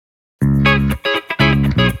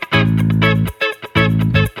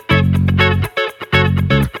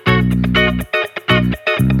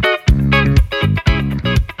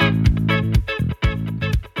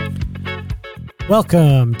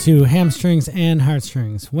Welcome to Hamstrings and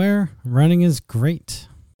Heartstrings, where running is great.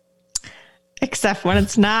 Except when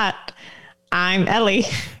it's not. I'm Ellie.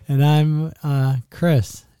 And I'm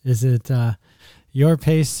Chris. Is it your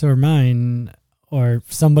pace or mine or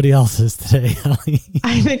somebody else's today, Ellie?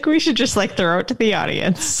 I think we should just throw it to the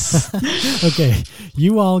audience. Okay,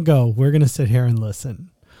 you all go. We're going to sit here and listen.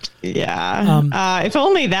 Yeah. If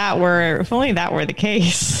only that were the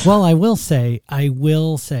case. Well, I will say,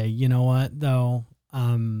 you know what though?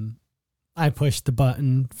 I pushed the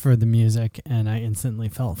button for the music and I instantly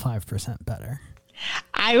felt 5% better.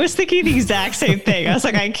 I was thinking the exact same thing. I was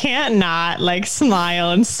like, I can't not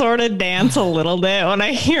smile and sort of dance a little bit when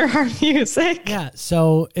I hear our music. Yeah.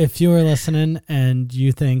 So if you were listening and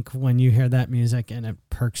you think when you hear that music and it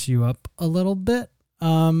perks you up a little bit,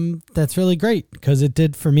 that's really great because it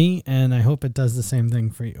did for me, and I hope it does the same thing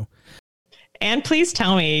for you. And please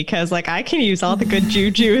tell me, because I can use all the good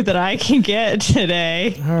juju that I can get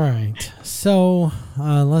today. All right. So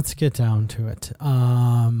let's get down to it.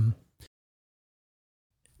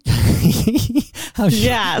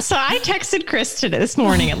 Yeah. So I texted Chris this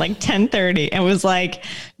morning at 10:30 and was like,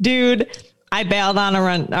 dude, I bailed on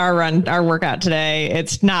our workout today.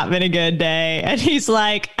 It's not been a good day. And he's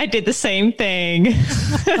like, I did the same thing.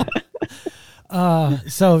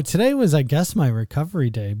 So today was, I guess, my recovery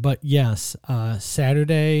day, but yes,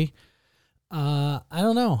 Saturday, I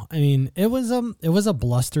don't know. I mean, it was a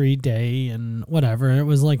blustery day and whatever. It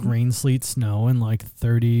was rain, sleet, snow, and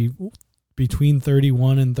between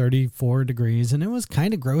 31 and 34 degrees. And it was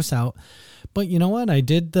kind of gross out, but you know what? I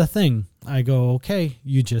did the thing. I go, okay,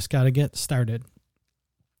 you just got to get started.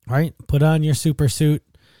 All right. Put on your super suit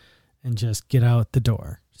and just get out the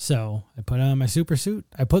door. So I put on my super suit.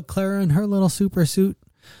 I put Clara in her little super suit.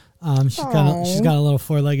 She's got a little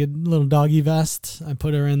four-legged little doggy vest. I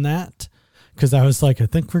put her in that because I was like, I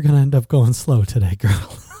think we're gonna end up going slow today,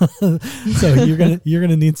 girl. So you're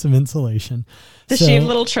gonna need some insulation. Does she have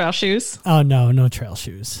little trail shoes? Oh no trail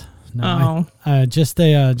shoes. No, just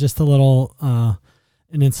a little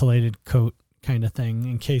an insulated coat kind of thing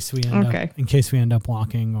in case we end up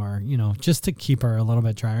walking, or just to keep her a little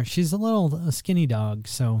bit drier. She's a skinny dog,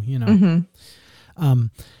 so Mm-hmm.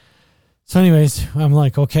 So anyways, I'm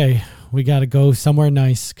like, okay, we got to go somewhere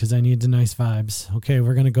nice because I need the nice vibes. Okay,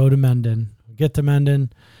 we're gonna go to Mendon. We get to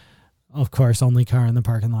Mendon, of course, only car in the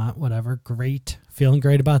parking lot. Whatever, great, feeling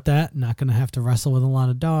great about that. Not gonna have to wrestle with a lot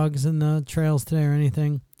of dogs in the trails today or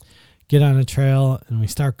anything. Get on a trail and we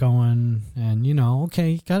start going, and okay,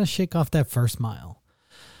 you got to shake off that first mile.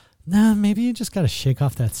 Nah, maybe you just got to shake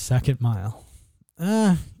off that second mile.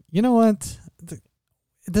 You know what?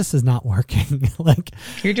 This is not working.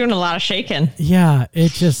 You're doing a lot of shaking. Yeah,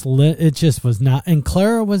 it just was not. And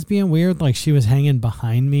Clara was being weird. She was hanging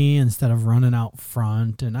behind me instead of running out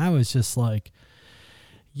front. And I was just like,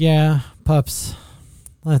 yeah, pups,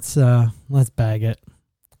 let's bag it.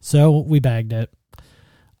 So we bagged it.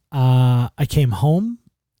 I came home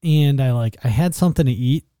and I had something to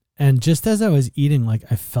eat, and just as I was eating, I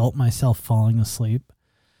felt myself falling asleep,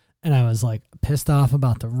 and I was pissed off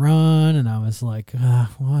about the run, and I was like,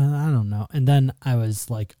 well, I don't know. And then I was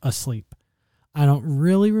asleep. I don't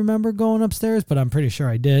really remember going upstairs, but I'm pretty sure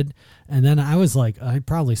I did. And then I was I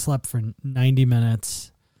probably slept for 90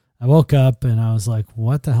 minutes. I woke up and I was like,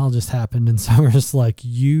 what the hell just happened? And Summer's like,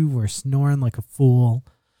 you were snoring like a fool.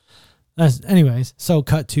 Anyways, so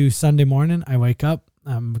cut to Sunday morning. I wake up.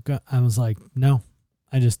 I was like, no,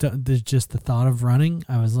 there's just the thought of running.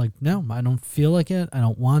 I was like, no, I don't feel like it. I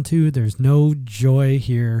don't want to. There's no joy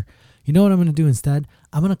here. You know what I'm going to do instead?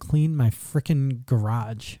 I'm going to clean my freaking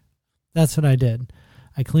garage. That's what I did.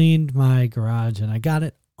 I cleaned my garage and I got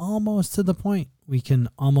it almost to the point we can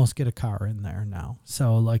almost get a car in there now.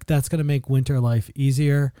 So that's going to make winter life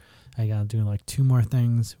easier. I got to do 2 more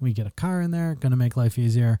things. We get a car in there, going to make life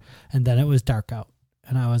easier. And then it was dark out.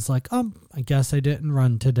 And I was like, I guess I didn't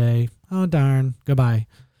run today. Oh, darn. Goodbye.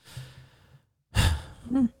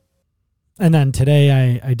 And then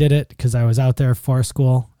today I did it because I was out there for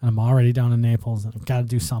school. And I'm already down in Naples and I've got to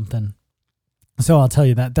do something. So I'll tell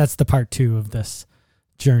you that's the part 2 of this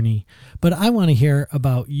journey. But I want to hear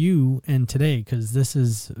about you and today because this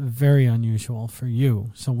is very unusual for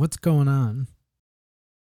you. So what's going on?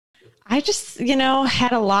 I just,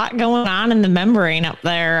 had a lot going on in the membrane up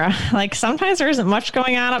there. Sometimes there isn't much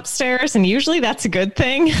going on upstairs, and usually that's a good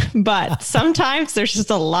thing. But sometimes there's just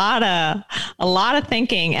a lot of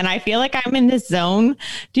thinking, and I feel like I'm in this zone.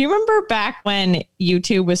 Do you remember back when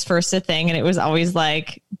YouTube was first a thing, and it was always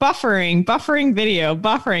buffering video,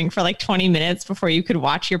 buffering for 20 minutes before you could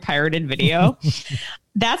watch your pirated video?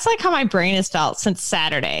 that's like how my brain has felt since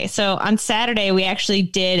Saturday. So on Saturday, we actually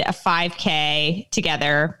did a 5K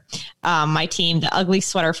together. My team, the Ugly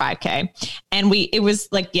Sweater 5K. And it was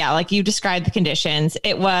like, yeah, like you described the conditions.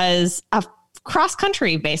 It was a cross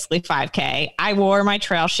country, basically 5K. I wore my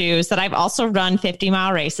trail shoes that I've also run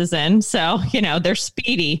 50-mile races in. So, they're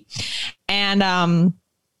speedy. And,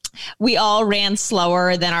 we all ran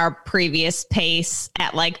slower than our previous pace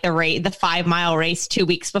at like the 5-mile race 2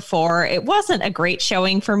 weeks before. It wasn't a great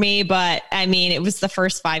showing for me, but I mean, it was the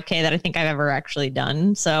first 5K that I think I've ever actually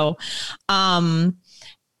done. So,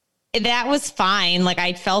 that was fine. Like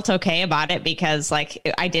I felt okay about it because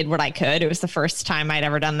like I did what I could. It was the first time I'd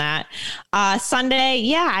ever done that. Sunday.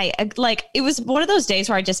 Yeah. It was one of those days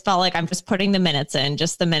where I just felt like I'm just putting the minutes in,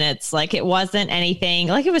 just the minutes. Like it wasn't anything,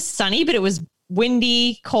 like it was sunny, but it was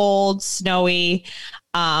windy, cold, snowy.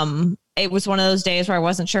 It was one of those days where I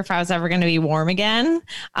wasn't sure if I was ever going to be warm again.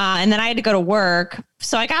 And then I had to go to work.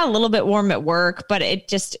 So I got a little bit warm at work, but it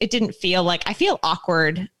didn't feel like, I feel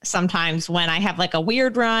awkward sometimes when I have like a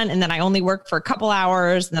weird run and then I only work for a couple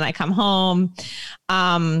hours and then I come home.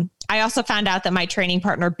 I also found out that my training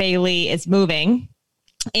partner, Bailey, is moving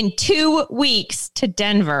in 2 weeks to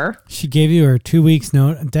Denver. She gave you her 2 weeks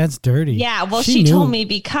note. That's dirty. Yeah. Well, she told me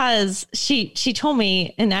because she told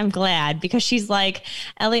me, and I'm glad because she's like,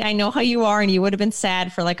 Ellie, I know how you are. And you would have been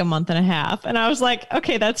sad for like a month and a half. And I was like,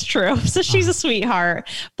 okay, that's true. So she's a sweetheart,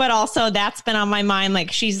 but also that's been on my mind.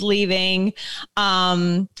 Like she's leaving.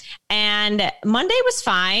 And Monday was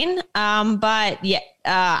fine. But yeah,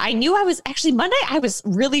 I knew Monday, I was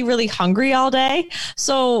really, really hungry all day.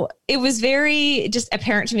 So it was very just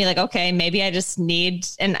apparent to me, like, okay, maybe I just need,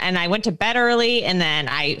 and I went to bed early and then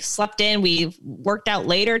I slept in. We worked out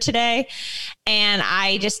later today and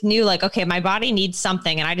I just knew like, okay, my body needs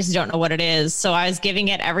something and I just don't know what it is. So I was giving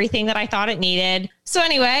it everything that I thought it needed. So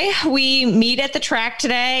anyway, we meet at the track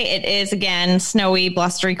today. It is again, snowy,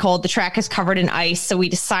 blustery, cold. The track is covered in ice. So we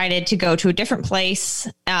decided to go to a different place,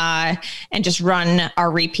 and just run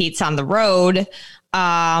our repeats on the road.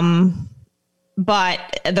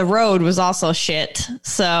 But the road was also shit.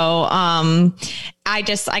 So, I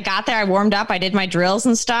got there, I warmed up, I did my drills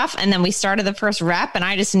and stuff. And then we started the first rep and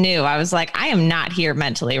I just knew, I was like, I am not here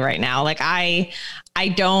mentally right now. Like I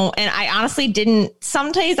don't, and I honestly didn't,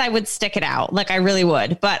 some days I would stick it out. Like I really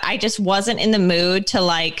would, but I just wasn't in the mood to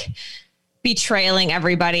like be trailing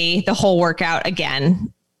everybody the whole workout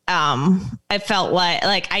again. I felt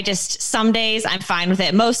like I just, some days I'm fine with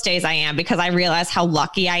it. Most days I am because I realize how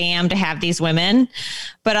lucky I am to have these women.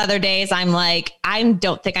 But other days I'm like, I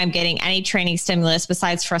don't think I'm getting any training stimulus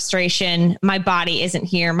besides frustration. My body isn't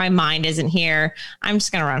here. My mind isn't here. I'm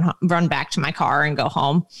just going to run back to my car and go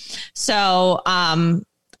home. So,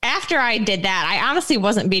 after I did that, I honestly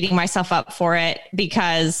wasn't beating myself up for it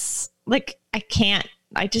because like,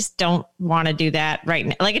 I just don't want to do that right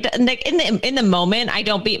now. Like in the moment, I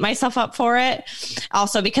don't beat myself up for it.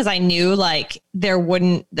 Also, because I knew like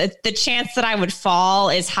the chance that I would fall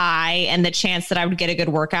is high and the chance that I would get a good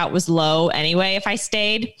workout was low anyway if I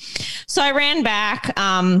stayed. So I ran back.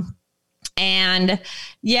 And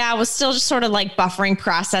yeah, I was still just sort of like buffering,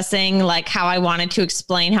 processing like how I wanted to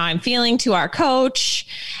explain how I'm feeling to our coach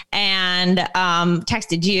and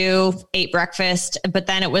texted you, ate breakfast. But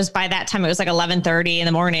then it was by that time, it was like 11:30 in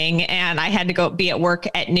the morning and I had to go be at work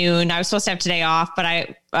at noon. I was supposed to have today off, but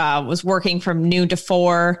I was working from noon to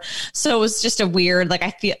 4. So it was just a weird, like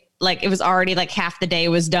I feel like it was already like half the day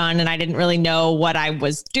was done and I didn't really know what I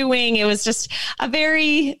was doing. It was just a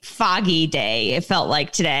very foggy day. It felt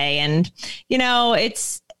like today. And, you know,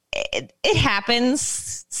 it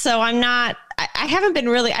happens. So I'm not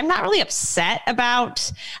really upset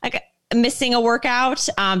about like missing a workout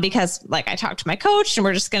because like I talked to my coach and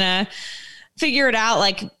we're just going to figure it out.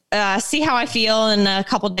 Like, see how I feel in a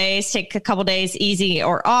couple days, take a couple days easy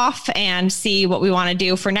or off and see what we want to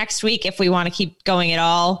do for next week if we want to keep going at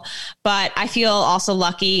all. But I feel also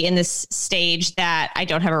lucky in this stage that I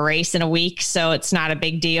don't have a race in a week, so it's not a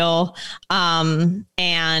big deal.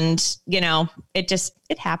 And you know,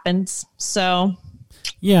 it happens. So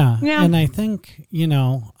yeah. And I think, you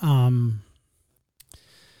know,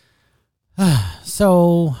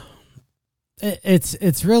 so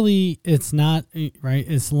it's really, it's not right.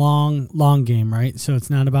 It's long game, right? So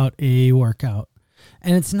it's not about a workout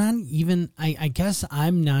and it's not even, I guess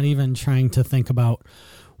I'm not even trying to think about,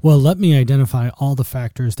 well, let me identify all the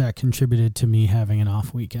factors that contributed to me having an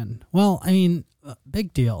off weekend. Well, I mean,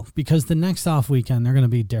 big deal because the next off weekend, they're going to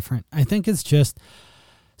be different. I think it's just,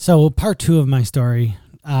 so part 2 of my story,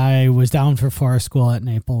 I was down for forest school at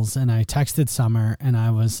Naples and I texted Summer and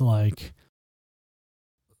I was like,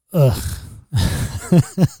 ugh.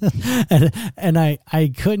 and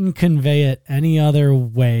I couldn't convey it any other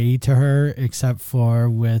way to her except for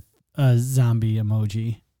with a zombie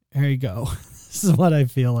emoji. Here you go. This is what I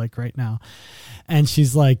feel like right now. And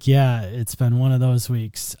she's like, yeah, it's been one of those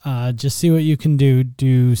weeks. Just see what you can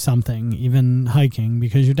do something, even hiking,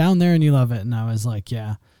 because you're down there and you love it. And I was like,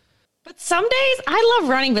 yeah. But some days I love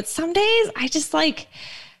running, but some days I just like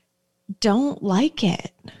don't like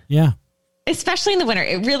it. Yeah. Especially in the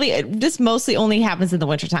winter. This mostly only happens in the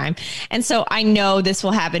wintertime. And so I know this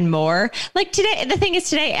will happen more. Like today, the thing is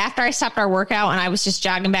today, after I stopped our workout and I was just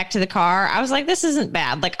jogging back to the car, I was like, this isn't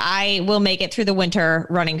bad. Like I will make it through the winter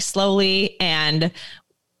running slowly and,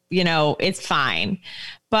 it's fine.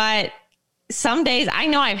 But some days, I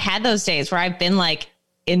know I've had those days where I've been like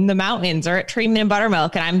in the mountains or at Treatment and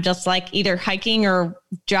Buttermilk, and I'm just like either hiking or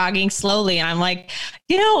jogging slowly. And I'm like,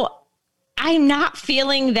 I'm not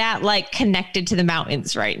feeling that like connected to the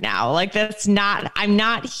mountains right now. Like I'm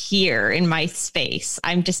not here in my space.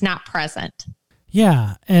 I'm just not present.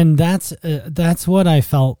 Yeah. And that's what I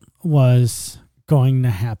felt was going to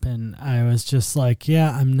happen. I was just like,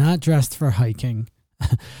 yeah, I'm not dressed for hiking.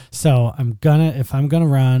 So if I'm going to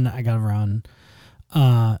run, I got to run.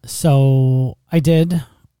 So I did.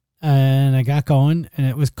 And I got going and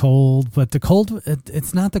it was cold, but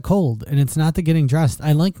it's not the cold and it's not the getting dressed.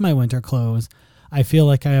 I like my winter clothes. I feel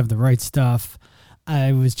like I have the right stuff.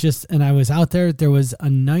 I was out there. There was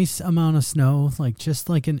a nice amount of snow, like just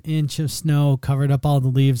like an inch of snow covered up all the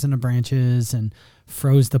leaves and the branches and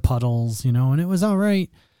froze the puddles, and it was all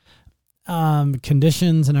right.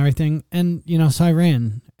 Conditions and everything. And, so I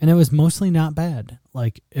ran and it was mostly not bad.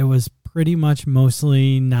 Like it was pretty much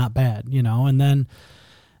mostly not bad, and then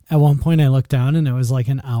at one point I looked down and it was like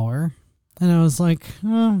an hour and I was like,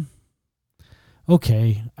 oh,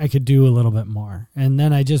 okay, I could do a little bit more. And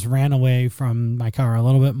then I just ran away from my car a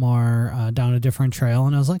little bit more down a different trail.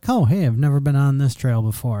 And I was like, oh, hey, I've never been on this trail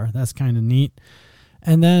before. That's kind of neat.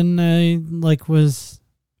 And then I was,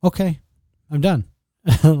 okay, I'm done.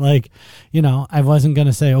 I wasn't going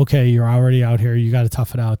to say, okay, you're already out here. You got to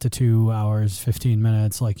tough it out to 2 hours, 15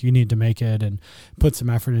 minutes. Like you need to make it and put some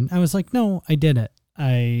effort in. I was like, no, I did it.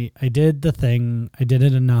 I did the thing. I did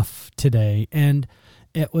it enough today and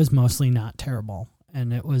it was mostly not terrible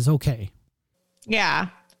and it was okay. Yeah.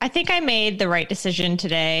 I think I made the right decision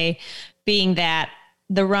today, being that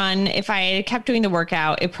the run, if I had kept doing the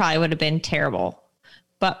workout, it probably would have been terrible.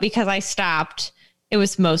 But because I stopped, it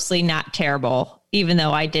was mostly not terrible, even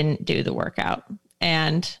though I didn't do the workout.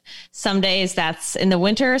 And some days that's in the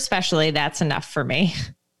winter, especially, that's enough for me.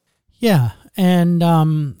 Yeah. And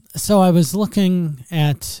so I was looking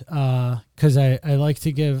at, because I like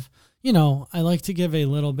to give, I like to give a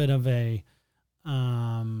little bit of a,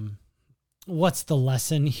 what's the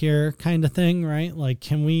lesson here kind of thing, right? Like,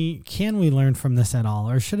 can we learn from this at all?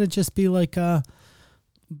 Or should it just be like,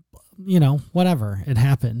 whatever, it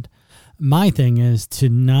happened. My thing is to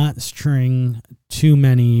not string too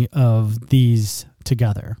many of these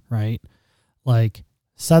together, right? Like,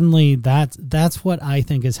 suddenly that's what I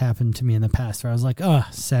think has happened to me in the past, where I was like, oh,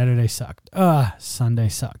 Saturday sucked. Sunday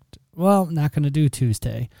sucked. Well, not going to do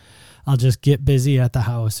Tuesday. I'll just get busy at the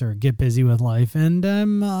house or get busy with life. And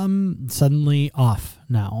I'm suddenly off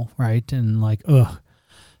now. Right. And like,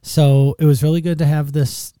 so it was really good to have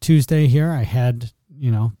this Tuesday here. I had,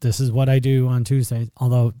 this is what I do on Tuesdays.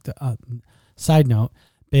 Although side note,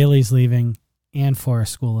 Bailey's leaving and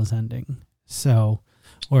Forest School is ending. So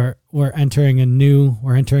we're entering a new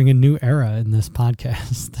era in this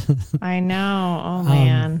podcast. I know. Oh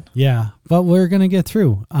man. Yeah, but we're gonna get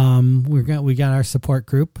through. We got our support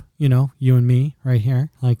group. You and me right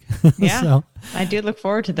here. Like, yeah. So, I do look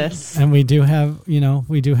forward to this. And we do have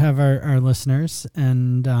our listeners,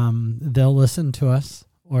 and they'll listen to us,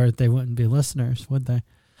 or they wouldn't be listeners, would they?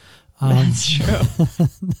 That's true.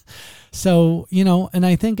 So and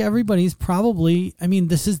I think everybody's probably. I mean,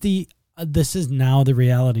 this is now the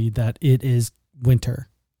reality that it is winter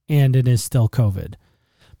and it is still COVID.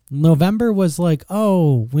 November was like,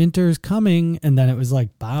 oh, winter's coming. And then it was like,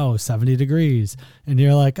 wow, 70 degrees. And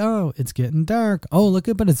you're like, oh, it's getting dark. Oh, look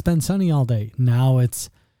at, but it's been sunny all day. Now it's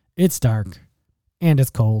dark and it's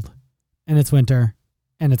cold and it's winter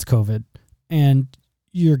and it's COVID. And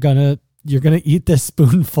you're going to eat this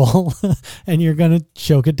spoonful and you're going to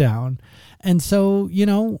choke it down. And so,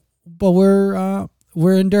 but we're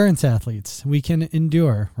endurance athletes. We can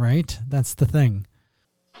endure, right? That's the thing.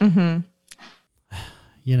 Mm-hmm.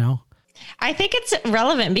 I think it's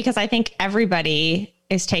relevant because I think everybody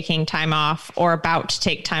is taking time off or about to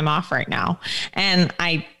take time off right now. And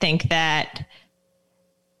I think that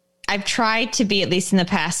I've tried to be, at least in the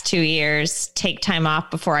past 2 years, take time off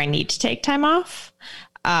before I need to take time off.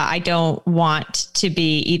 I don't want to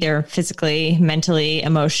be either physically, mentally,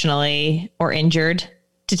 emotionally, or injured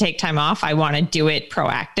to take time off. I want to do it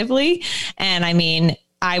proactively. And I mean,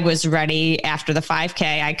 I was ready after the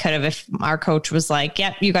 5K. I could have, if our coach was like,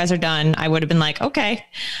 yep, you guys are done, I would have been like, okay.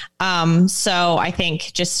 So I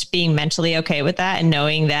think just being mentally okay with that and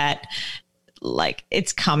knowing that like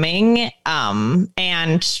it's coming,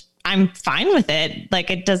 and I'm fine with it.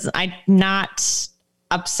 Like I'm not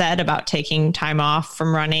upset about taking time off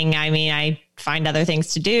from running. I mean, I find other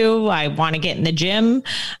things to do. I want to get in the gym.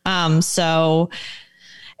 So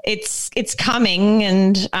it's coming,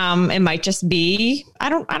 and it might just be, I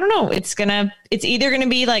don't know. It's either going to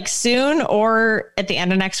be like soon or at the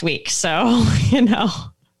end of next week. So,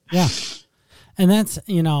 Yeah. And that's,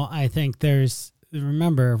 I think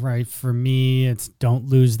remember, right, for me, it's don't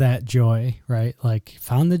lose that joy, right? Like,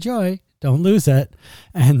 found the joy, don't lose it.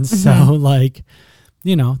 And so like,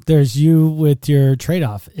 there's you with your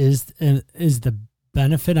trade-off. Is the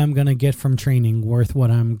benefit I'm going to get from training worth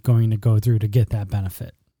what I'm going to go through to get that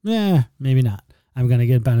benefit? Yeah, maybe not. I'm going to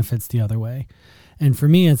get benefits the other way. And for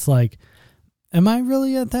me, it's like, am I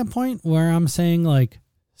really at that point where I'm saying like,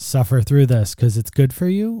 suffer through this because it's good for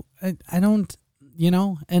you? I don't,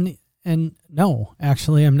 and no,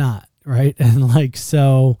 actually I'm not. Right. And like,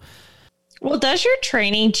 so. Well, does your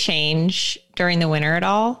training change during the winter at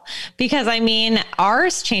all? Because I mean,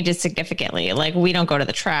 ours changes significantly. Like, we don't go to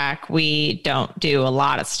the track. We don't do a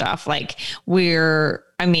lot of stuff. Like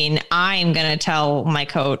I'm going to tell my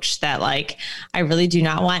coach that like, I really do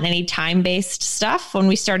not want any time-based stuff. When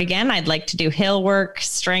we start again, I'd like to do hill work,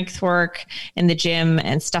 strength work in the gym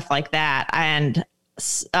and stuff like that. And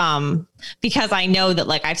because I know that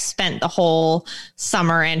like I've spent the whole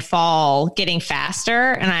summer and fall getting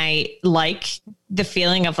faster, and I like the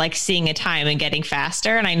feeling of like seeing a time and getting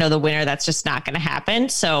faster. And I know the winter, that's just not going to happen.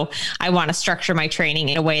 So I want to structure my training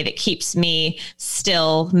in a way that keeps me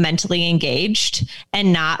still mentally engaged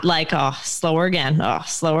and not like, slower again.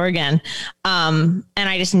 And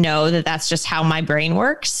I just know that that's just how my brain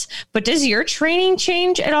works. But does your training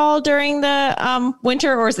change at all during the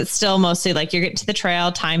winter, or is it still mostly like you're getting to the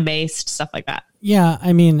trail, time-based, stuff like that? Yeah,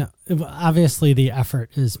 I mean, obviously the effort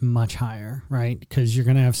is much higher, right? Because you're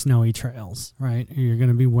going to have snowy trails, right? You're going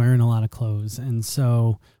to be wearing a lot of clothes. And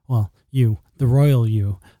so, well, the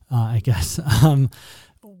royal I guess,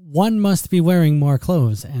 one must be wearing more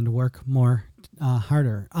clothes and work more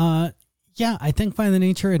harder. Yeah, I think by the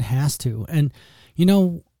nature it has to. And,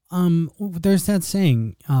 there's that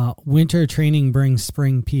saying, winter training brings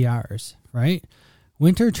spring PRs, right?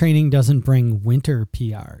 Winter training doesn't bring winter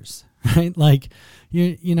PRs. Right? Like,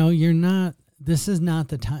 you're not, this is not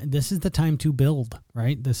the time. This is the time to build,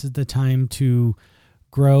 right? This is the time to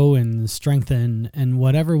grow and strengthen in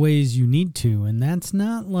whatever ways you need to. And that's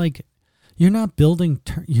not like, you're not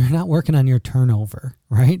you're not working on your turnover,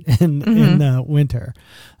 right? In the winter.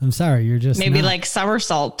 I'm sorry. You're just maybe like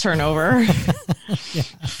somersault turnover,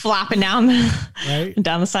 flopping down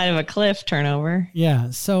the side of a cliff turnover. Yeah.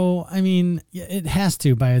 So, I mean, it has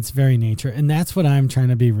to by its very nature. And that's what I'm trying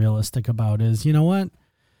to be realistic about is, you know what?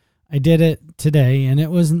 I did it today and it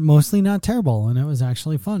was mostly not terrible and it was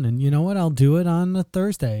actually fun. And you know what? I'll do it on a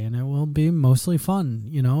Thursday and it will be mostly fun,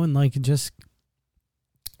 and like just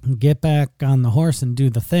get back on the horse and do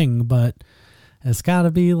the thing, but it's got to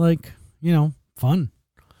be like, fun.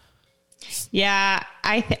 Yeah,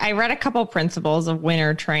 I read a couple principles of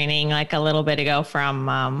winter training like a little bit ago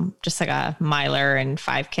from just like a miler and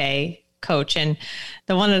 5K coach, and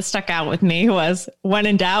the one that stuck out with me was when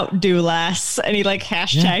in doubt, do less. And he like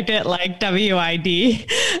hashtagged it like WID,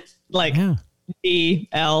 like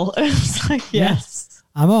DL. It's like yes,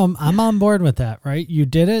 I'm on board with that. Right, you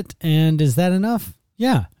did it, and is that enough?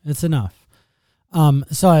 Yeah, it's enough.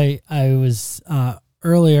 So I was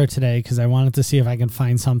earlier today because I wanted to see if I can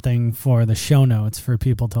find something for the show notes for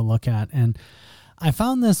people to look at, and I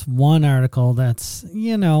found this one article that's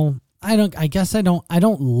I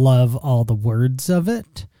don't love all the words of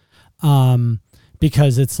it,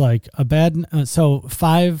 because it's like a bad. So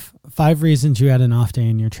five reasons you had an off day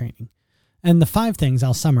in your training, and the 5 things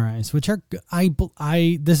I'll summarize, which are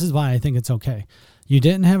this is why I think it's okay. You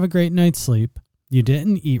didn't have a great night's sleep. You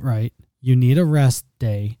didn't eat right. You need a rest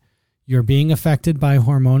day. You're being affected by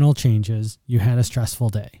hormonal changes. You had a stressful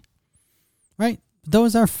day. Right?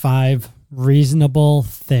 Those are 5 reasonable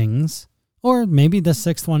things. Or maybe the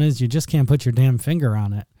 6th one is you just can't put your damn finger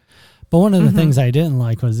on it. But one of the things I didn't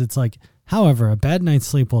like was it's like, However, a bad night's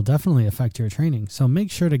sleep will definitely affect your training, so make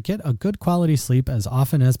sure to get a good quality sleep as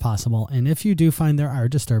often as possible, and if you do find there are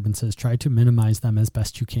disturbances, try to minimize them as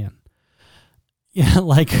best you can. Yeah,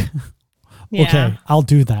 like, Yeah. okay, I'll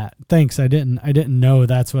do that. Thanks. I didn't know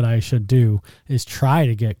that's what I should do, is try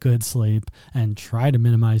to get good sleep and try to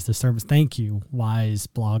minimize disturbance. Thank you, wise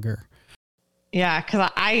blogger. Yeah, because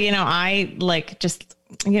I like just,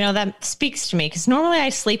 that speaks to me. Because normally I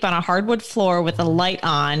sleep on a hardwood floor with a light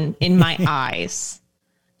on in my eyes.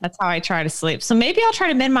 That's how I try to sleep. So maybe I'll try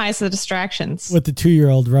to minimize the distractions With the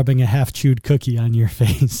 2-year-old rubbing a half-chewed cookie on your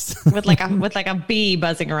face. with like a bee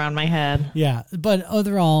buzzing around my head. Yeah, but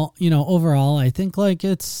overall, I think like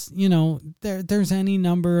it's, there's any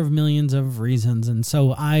number of millions of reasons, and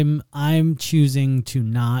so I'm choosing to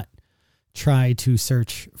not try to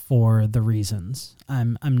search for the reasons.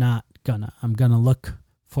 I'm gonna look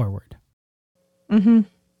forward. Mm-hmm.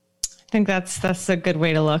 I think that's a good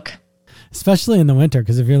way to look. Especially in the winter,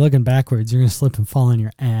 because if you're looking backwards, you're gonna slip and fall on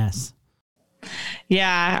your ass.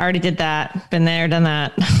 Yeah, I already did that. Been there, done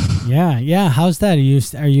that. Yeah. How's that?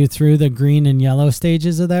 Are you through the green and yellow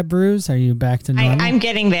stages of that bruise? Are you back to normal? I'm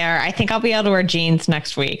getting there. I think I'll be able to wear jeans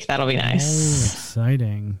next week. That'll be nice. Oh,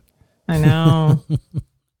 exciting. I know.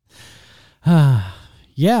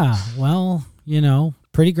 Yeah, well,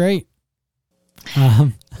 pretty great.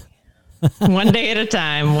 One day at a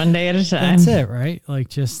time. That's it, right? Like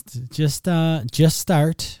just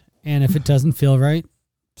start, and if it doesn't feel right,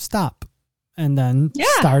 stop, and then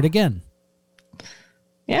start again.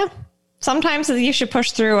 Yeah. Sometimes you should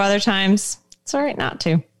push through. Other times it's all right not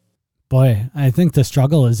to. Boy, I think the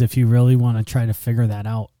struggle is if you really want to try to figure that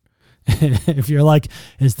out. If you're like,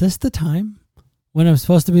 is this the time when I'm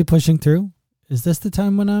supposed to be pushing through? Is this the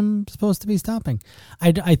time when I'm supposed to be stopping?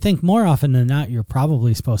 I think more often than not, you're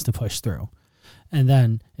probably supposed to push through. And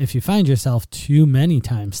then if you find yourself too many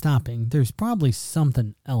times stopping, there's probably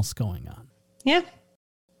something else going on. Yeah.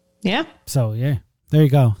 Yeah. So, yeah, there you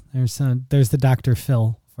go. There's the Dr.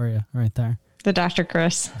 Phil for you right there. The Dr.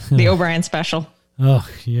 Chris, the O'Brien special. Oh,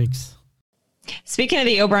 yikes. Speaking of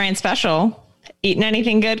the O'Brien special, eating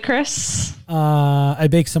anything good, Chris? I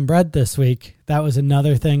baked some bread this week. That was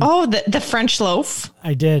another thing. Oh, the French loaf.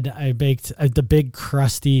 I did. I baked the big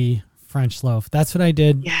crusty French loaf. That's what I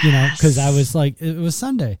did, Yes. because I was like, it was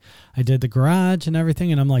Sunday. I did the garage and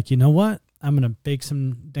everything, and I'm like, you know what? I'm going to bake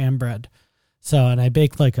some damn bread. So, and I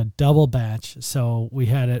baked like a double batch. So we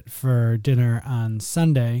had it for dinner on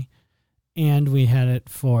Sunday, and we had it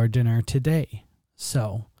for dinner today.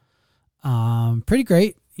 So, pretty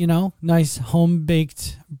great. Nice home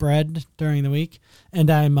baked bread during the week, and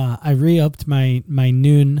I re-upped my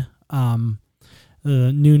noon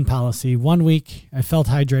noon policy. 1 week I felt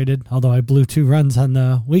hydrated, although I blew 2 runs on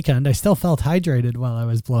the weekend. I still felt hydrated while I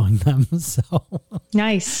was blowing them. So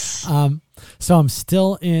nice. So I'm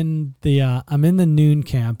still in the I'm in the noon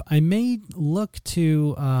camp. I may look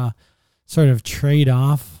to sort of trade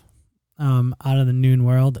off out of the noon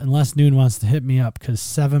world, unless noon wants to hit me up, because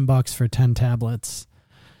 $7 for 10 tablets.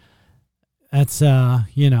 That's,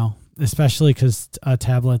 especially because a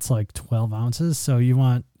tablet's like 12 ounces. So you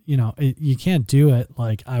want, you can't do it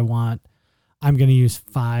like I'm going to use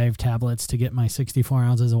 5 tablets to get my 64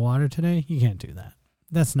 ounces of water today. You can't do that.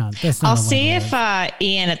 That's not. I'll see if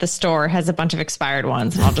Ian at the store has a bunch of expired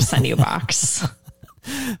ones, and I'll just send you a box.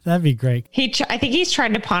 That'd be great. I think he's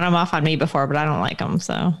tried to pawn them off on me before, but I don't like them.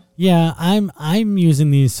 So yeah, I'm using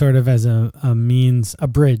these sort of as a means, a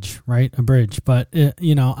bridge, right? A bridge. But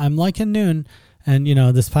I'm liking Noon, and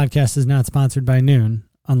this podcast is not sponsored by Noon,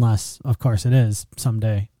 unless of course it is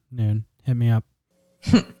someday. Noon, hit me up.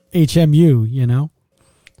 HMU,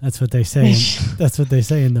 that's what they say. That's what they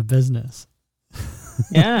say in the business.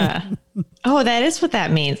 Yeah. Oh, that is what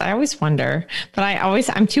that means. I always wonder, but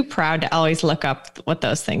I'm too proud to always look up what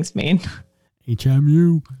those things mean.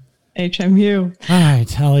 HMU. All right,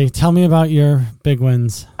 Telly, tell me about your big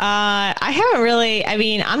wins. I haven't really,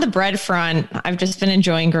 on the bread front, I've just been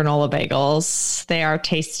enjoying granola bagels. They are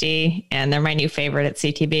tasty, and they're my new favorite at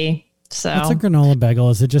CTB. So what's a granola bagel?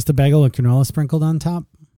 Is it just a bagel with granola sprinkled on top?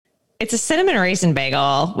 It's a cinnamon raisin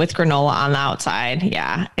bagel with granola on the outside.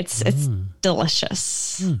 Yeah, it's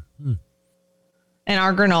delicious. And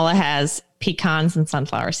our granola has pecans and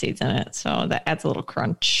sunflower seeds in it, so that adds a little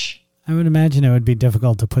crunch. I would imagine it would be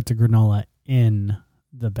difficult to put the granola in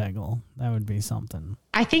the bagel. That would be something.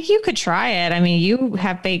 I think you could try it. You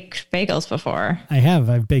have baked bagels before. I have.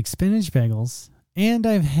 I've baked spinach bagels, and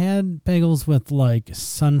I've had bagels with like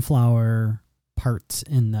sunflower parts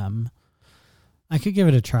in them. I could give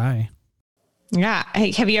it a try. Yeah.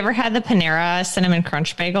 Hey, have you ever had the Panera Cinnamon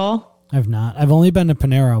Crunch Bagel? I've not. I've only been to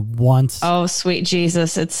Panera once. Oh, sweet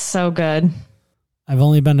Jesus. It's so good. I've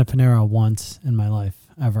only been to Panera once in my life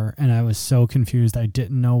ever. And I was so confused. I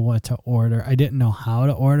didn't know what to order. I didn't know how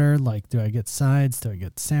to order. Like, do I get sides? Do I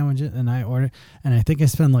get sandwiches? And I ordered. And I think I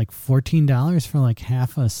spent like $14 for like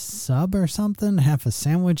half a sub or something, half a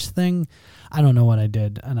sandwich thing. I don't know what I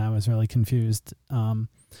did. And I was really confused. And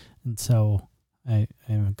so I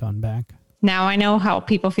haven't gone back. Now I know how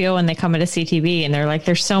people feel when they come into CTB and they're like,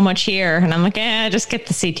 there's so much here. And I'm like, just get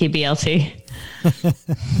the CTBLT.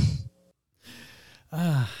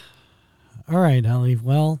 All right, Ellie.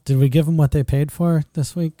 Well, did we give them what they paid for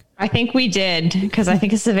this week? I think we did, because I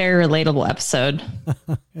think it's a very relatable episode.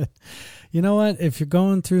 You know what? If you're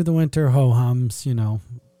going through the winter ho-hums,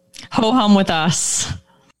 Ho-hum with us.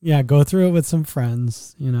 Yeah, go through it with some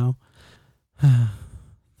friends,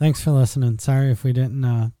 Thanks for listening. Sorry if we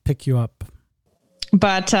didn't pick you up.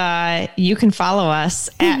 But you can follow us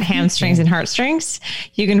at Hamstrings and Heartstrings.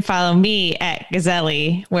 You can follow me at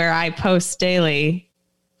Gazelli, where I post daily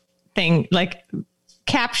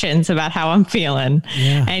captions about how I'm feeling.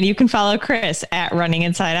 Yeah. And you can follow Chris at Running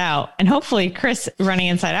Inside Out. And hopefully Chris Running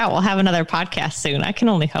Inside Out will have another podcast soon. I can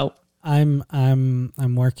only hope. I'm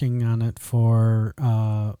working on it for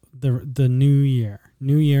the new year.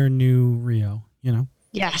 New year, new Rio,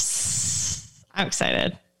 Yes. I'm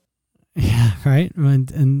excited. Yeah, right.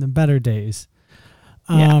 And the better days.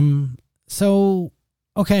 So,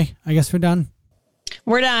 okay, I guess we're done.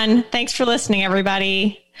 We're done. Thanks for listening,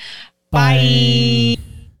 everybody. Bye.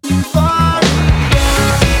 Bye.